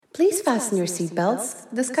Please fasten your seatbelts.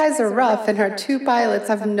 The skies are rough and our two pilots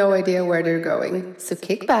have no idea where they're going. So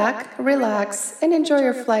kick back, relax, and enjoy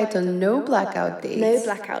your flight on no blackout dates. No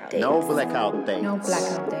blackout dates. No blackout dates. No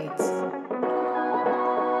blackout dates.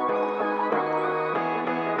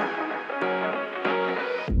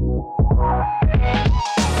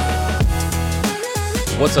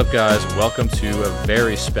 What's up, guys? Welcome to a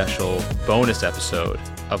very special bonus episode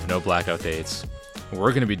of No Blackout Dates.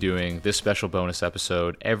 We're going to be doing this special bonus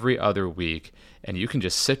episode every other week, and you can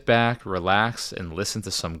just sit back, relax, and listen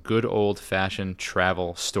to some good old-fashioned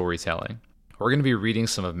travel storytelling. We're going to be reading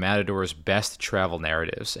some of Matador's best travel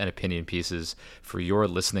narratives and opinion pieces for your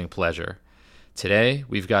listening pleasure. Today,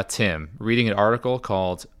 we've got Tim reading an article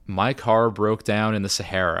called My Car Broke Down in the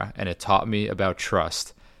Sahara and It Taught Me About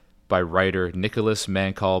Trust by writer Nicholas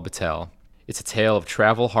Mankal-Batel. It's a tale of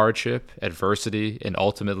travel hardship, adversity, and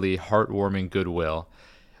ultimately heartwarming goodwill.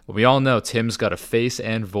 We all know Tim's got a face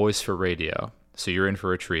and voice for radio, so you're in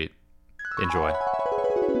for a treat. Enjoy.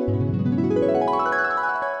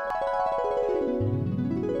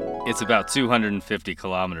 It's about 250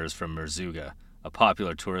 kilometers from Merzouga, a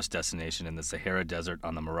popular tourist destination in the Sahara Desert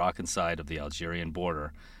on the Moroccan side of the Algerian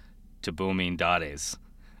border, to Boumin Dades,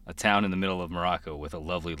 a town in the middle of Morocco with a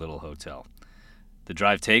lovely little hotel. The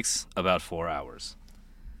drive takes about 4 hours.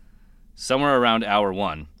 Somewhere around hour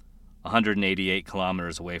 1, 188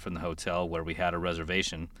 kilometers away from the hotel where we had a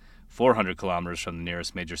reservation, 400 kilometers from the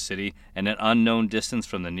nearest major city, and an unknown distance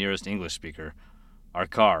from the nearest English speaker, our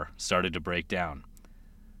car started to break down.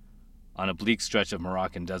 On a bleak stretch of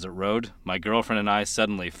Moroccan desert road, my girlfriend and I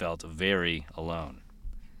suddenly felt very alone.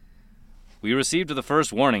 We received the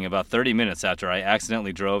first warning about 30 minutes after I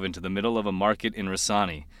accidentally drove into the middle of a market in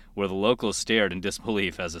Rissani, where the locals stared in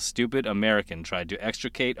disbelief as a stupid American tried to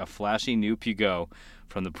extricate a flashy new Peugeot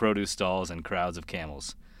from the produce stalls and crowds of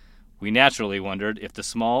camels. We naturally wondered if the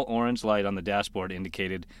small orange light on the dashboard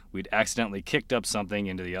indicated we'd accidentally kicked up something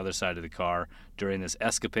into the other side of the car during this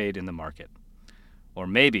escapade in the market. Or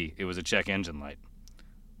maybe it was a check engine light.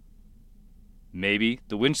 Maybe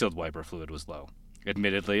the windshield wiper fluid was low,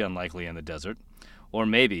 admittedly unlikely in the desert. Or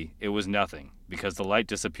maybe it was nothing, because the light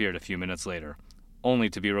disappeared a few minutes later,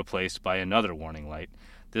 only to be replaced by another warning light,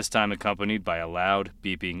 this time accompanied by a loud,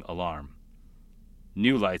 beeping alarm.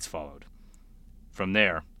 New lights followed. From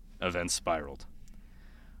there, events spiraled.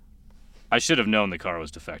 I should have known the car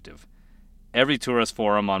was defective. Every tourist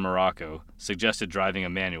forum on Morocco suggested driving a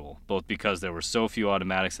manual, both because there were so few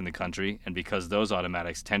automatics in the country and because those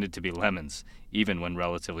automatics tended to be lemons, even when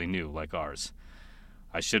relatively new, like ours.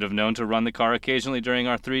 I should have known to run the car occasionally during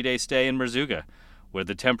our 3-day stay in Merzouga, where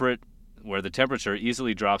the temperature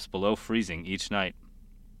easily drops below freezing each night.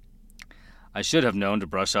 I should have known to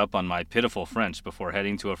brush up on my pitiful French before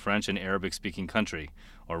heading to a French and Arabic-speaking country,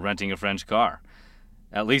 or renting a French car,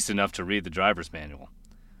 at least enough to read the driver's manual.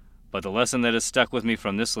 But the lesson that has stuck with me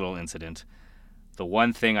from this little incident, the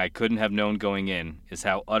one thing I couldn't have known going in, is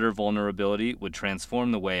how utter vulnerability would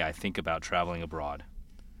transform the way I think about traveling abroad.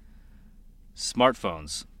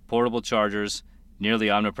 Smartphones, portable chargers, nearly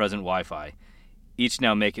omnipresent Wi-Fi, each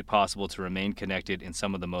now make it possible to remain connected in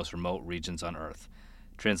some of the most remote regions on Earth.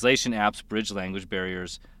 Translation apps bridge language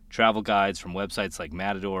barriers, travel guides from websites like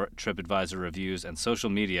Matador, TripAdvisor reviews, and social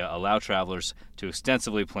media allow travelers to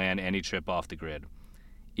extensively plan any trip off the grid.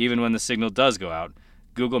 Even when the signal does go out,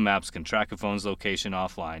 Google Maps can track a phone's location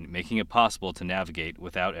offline, making it possible to navigate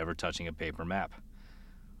without ever touching a paper map.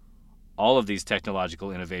 All of these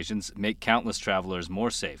technological innovations make countless travelers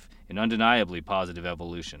more safe, an undeniably positive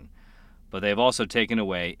evolution. But they have also taken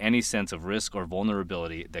away any sense of risk or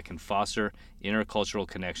vulnerability that can foster intercultural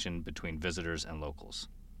connection between visitors and locals.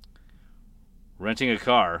 Renting a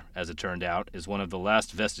car, as it turned out, is one of the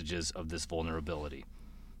last vestiges of this vulnerability.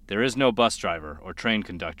 There is no bus driver or train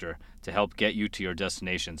conductor to help get you to your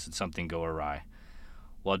destination should something go awry.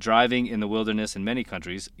 While driving in the wilderness in many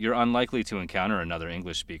countries, you're unlikely to encounter another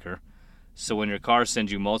English speaker. So when your car sends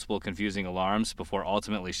you multiple confusing alarms before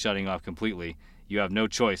ultimately shutting off completely, you have no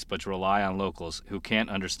choice but to rely on locals who can't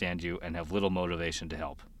understand you and have little motivation to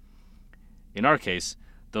help. In our case,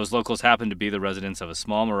 those locals happen to be the residents of a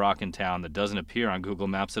small Moroccan town that doesn't appear on Google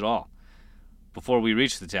Maps at all. Before we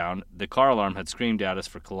reached the town, the car alarm had screamed at us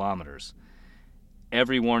for kilometers.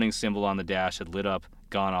 Every warning symbol on the dash had lit up,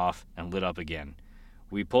 gone off, and lit up again.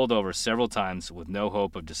 We pulled over several times with no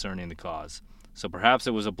hope of discerning the cause. So perhaps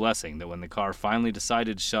it was a blessing that when the car finally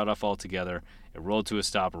decided to shut off altogether, it rolled to a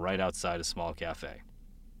stop right outside a small cafe.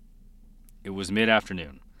 It was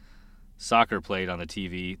mid-afternoon. Soccer played on the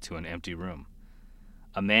TV to an empty room.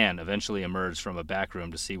 A man eventually emerged from a back room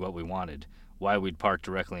to see what we wanted, why we'd parked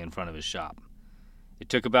directly in front of his shop. It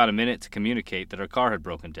took about a minute to communicate that our car had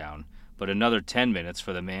broken down, but another 10 minutes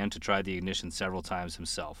for the man to try the ignition several times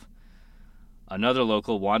himself. Another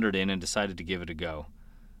local wandered in and decided to give it a go.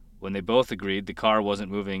 When they both agreed the car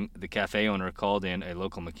wasn't moving, the cafe owner called in a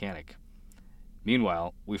local mechanic.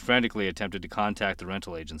 Meanwhile, we frantically attempted to contact the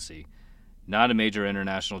rental agency, not a major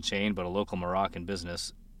international chain but a local Moroccan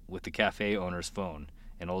business, with the cafe owner's phone,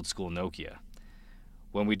 an old-school Nokia.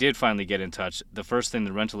 When we did finally get in touch, the first thing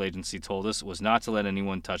the rental agency told us was not to let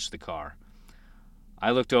anyone touch the car.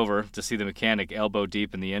 I looked over to see the mechanic elbow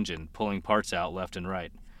deep in the engine, pulling parts out left and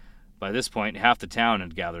right. By this point, half the town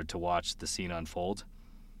had gathered to watch the scene unfold.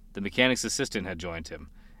 The mechanic's assistant had joined him,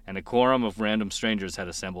 and a quorum of random strangers had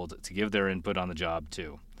assembled to give their input on the job,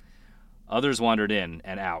 too. Others wandered in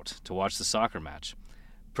and out to watch the soccer match.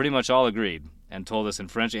 Pretty much all agreed, and told us in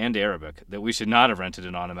French and Arabic that we should not have rented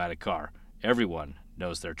an automatic car. Everyone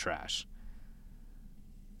knows their trash.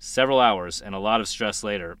 Several hours and a lot of stress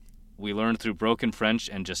later, we learned through broken French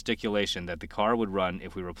and gesticulation that the car would run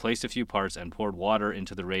if we replaced a few parts and poured water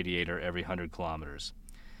into the radiator every 100 kilometers.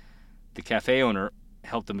 The cafe owner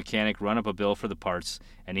helped the mechanic run up a bill for the parts,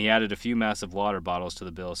 and he added a few massive water bottles to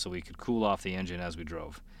the bill so we could cool off the engine as we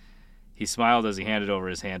drove. He smiled as he handed over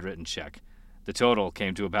his handwritten check. The total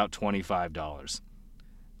came to about $25.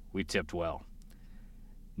 We tipped well.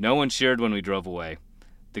 No one cheered when we drove away.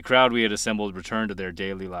 The crowd we had assembled returned to their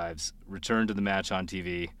daily lives, returned to the match on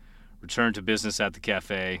TV, returned to business at the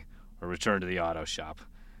cafe, or returned to the auto shop.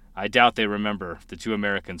 I doubt they remember the two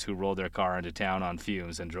Americans who rolled their car into town on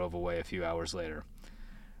fumes and drove away a few hours later.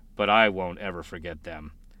 But I won't ever forget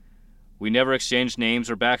them. We never exchanged names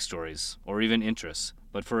or backstories, or even interests,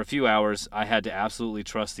 but for a few hours I had to absolutely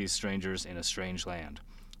trust these strangers in a strange land.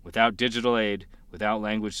 Without digital aid, without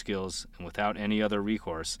language skills, and without any other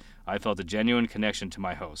recourse, I felt a genuine connection to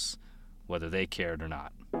my hosts, whether they cared or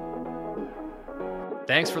not.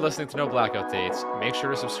 Thanks for listening to No Blackout Dates. Make sure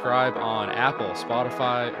to subscribe on Apple,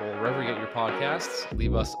 Spotify, or wherever you get your podcasts.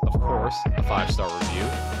 Leave us, of course, a 5-star review.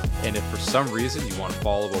 And if for some reason you want to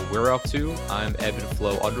follow what we're up to, I'm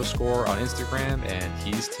EvanFlow_ on Instagram, and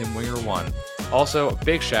he's TimWinger1. Also, a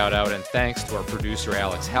big shout out and thanks to our producer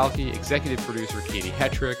Alex Halke, executive producer Katie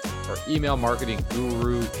Hetrick, our email marketing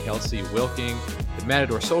guru Kelsey Wilking, the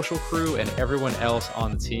Matador social crew, and everyone else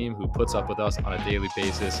on the team who puts up with us on a daily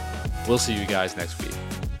basis. We'll see you guys next week.